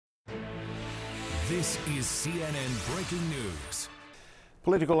This is CNN Breaking News.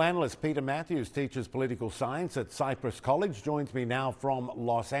 Political analyst Peter Mathews teaches political science at Cypress College, joins me now from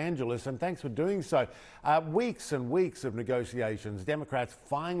Los Angeles, and thanks for doing so. Weeks and weeks of negotiations, Democrats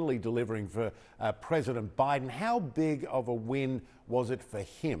finally delivering for President Biden. How big of a win was it for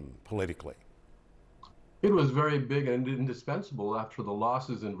him politically? It was very big and indispensable after the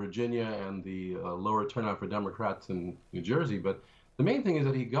losses in Virginia and the lower turnout for Democrats in New Jersey. But the main thing is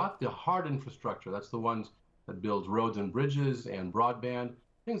that he got the hard infrastructure. That's the ones that builds roads and bridges and broadband,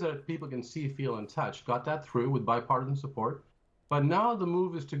 things that people can see, feel, and touch. Got that through with bipartisan support. But now the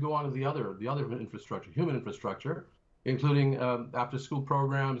move is to go on to the other infrastructure, human infrastructure, including after-school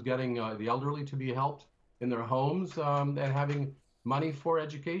programs, getting the elderly to be helped in their homes, and having money for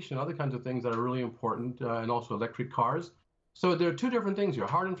education, other kinds of things that are really important, and also electric cars. So there are two different things here,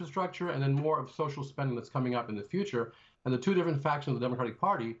 hard infrastructure and then more of social spending that's coming up in the future. And the two different factions of the Democratic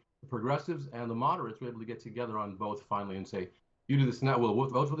Party, the progressives and the moderates, were able to get together on both finally and say, you do this now, we'll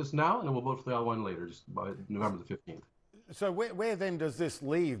vote for this now, and then we'll vote for the other one later, just by November the 15th. So where then does this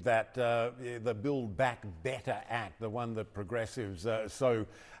leave that the Build Back Better Act, the one that progressives so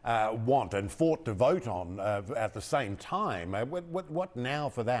want and fought to vote on at the same time? What now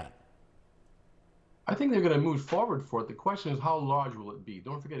for that? I think they're going to move forward for it. The question is, how large will it be?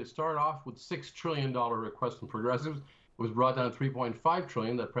 Don't forget, it started off with $6 trillion request from progressives. It was brought down to $3.5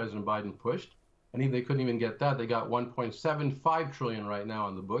 trillion that President Biden pushed, and they couldn't even get that. They got $1.75 trillion right now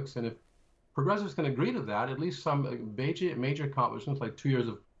on the books, and if progressives can agree to that, at least some major accomplishments like 2 years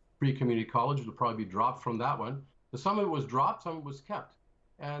of free community college will probably be dropped from that one. But some of it was dropped, some of it was kept.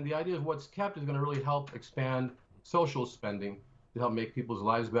 And the idea of what's kept is going to really help expand social spending to help make people's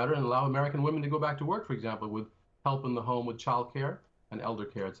lives better and allow American women to go back to work, for example, with help in the home with child care and elder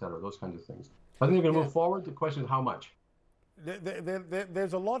care, et cetera, those kinds of things. I think they're going to move forward. The question is how much.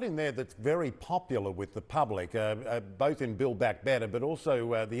 There's a lot in there that's very popular with the public, both in Build Back Better, but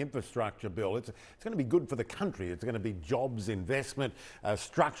also the infrastructure bill. It's going to be good for the country. It's going to be jobs, investment,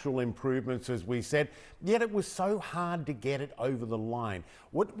 structural improvements, as we said. Yet it was so hard to get it over the line.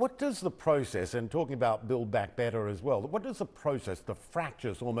 What does the process, and talking about Build Back Better as well, what does the process, the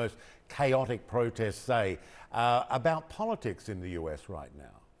fractious, almost chaotic protest say about politics in the US right now?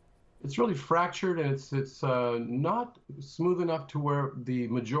 It's really fractured, and it's not smooth enough to where the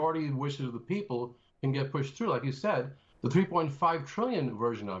majority wishes of the people can get pushed through. Like you said, the $3.5 trillion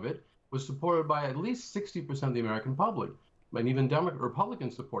version of it was supported by at least 60% of the American public, and even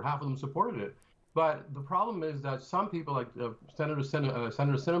Republican support. Half of them supported it. But the problem is that some people, like Senator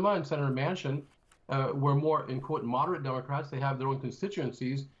Sinema and Senator Manchin, were more, in quote, moderate Democrats. They have their own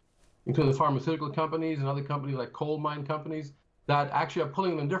constituencies, including the pharmaceutical companies and other companies like coal mine companies, that actually are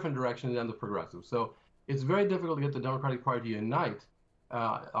pulling them in different directions than the progressives. So it's very difficult to get the Democratic Party to unite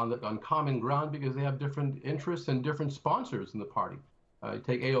on common ground because they have different interests and different sponsors in the party.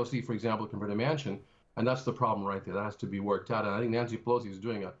 Take AOC, for example, compared to Manchin, and that's the problem right there. That has to be worked out, and I think Nancy Pelosi is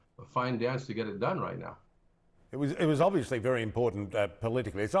doing a fine dance to get it done right now. It was obviously very important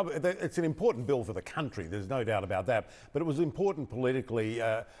politically. It's an important bill for the country, there's no doubt about that. But it was important politically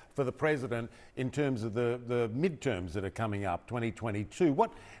for the president in terms of the midterms that are coming up, 2022.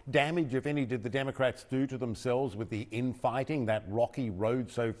 What damage, if any, did the Democrats do to themselves with the infighting, that rocky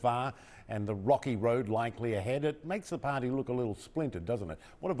road so far, and the rocky road likely ahead? It makes the party look a little splintered, doesn't it?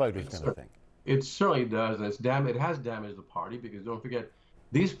 What are voters going to think? It certainly does, and it has damaged the party because don't forget,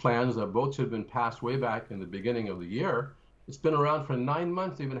 these plans that both should have been passed way back in the beginning of the year. It's been around for 9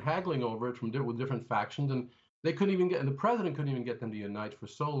 months. They've been haggling over it with different factions, and they couldn't even and the president couldn't even get them to unite for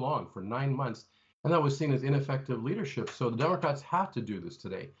so long, for 9 months. And that was seen as ineffective leadership. So the Democrats have to do this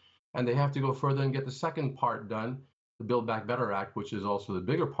today, and they have to go further and get the second part done, the Build Back Better Act, which is also the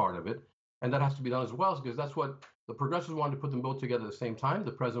bigger part of it. And that has to be done as well, because that's what the progressives wanted to put them both together at the same time.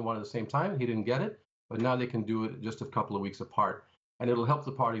 The president wanted at the same time. He didn't get it, but now they can do it just a couple of weeks apart. And it'll help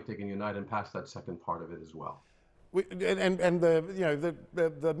the party if they can unite and pass that second part of it as well. And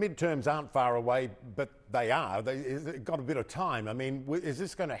the midterms aren't far away, but they are. They've got a bit of time. I mean, is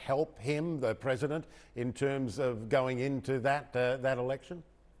this going to help him, the president, in terms of going into that election?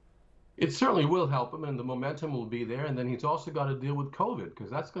 It certainly will help him, and the momentum will be there. And then he's also got to deal with COVID, because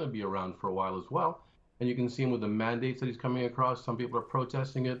that's going to be around for a while as well. And you can see him with the mandates that he's coming across. Some people are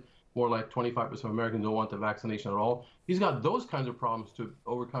protesting it. More like 25% of Americans don't want the vaccination at all. He's got those kinds of problems to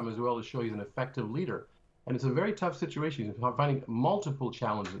overcome as well to show he's an effective leader. And it's a very tough situation. He's finding multiple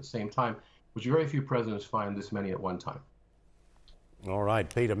challenges at the same time, which very few presidents find this many at one time. All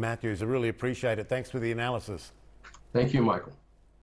right, Peter Mathews, I really appreciate it. Thanks for the analysis. Thank you, Michael.